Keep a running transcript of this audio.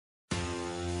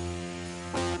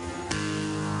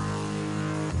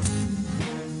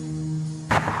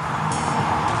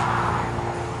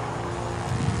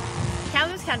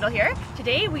Kendall here.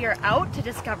 Today we are out to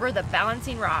discover the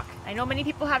Balancing Rock. I know many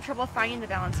people have trouble finding the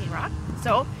Balancing Rock.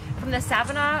 So from the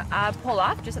Savannah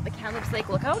pull-off, just at the Kamloops Lake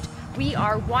lookout, we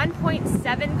are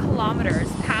 1.7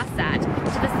 kilometers past that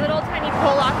to this little tiny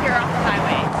pull-off here off the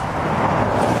highway.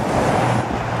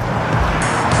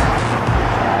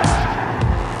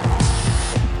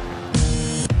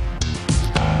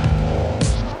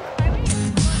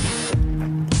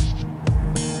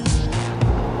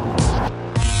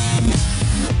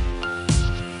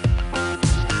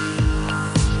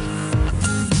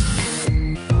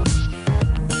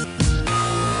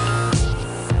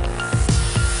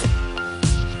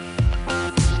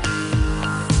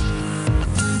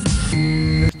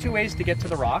 Two ways to get to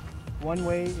the rock. One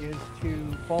way is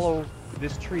to follow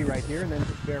this tree right here and then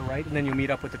just bear right, and then you'll meet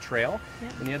up with the trail.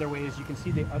 Yep. And the other way is you can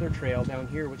see the other trail down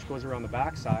here which goes around the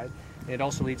backside, and it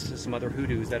also leads to some other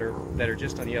hoodoos that are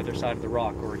just on the other side of the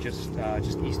rock, or just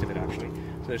east of it actually.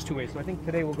 So there's two ways. So I think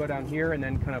today we'll go down here and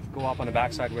then kind of go up on the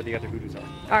backside where the other hoodoos are.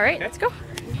 All right, okay? Let's go.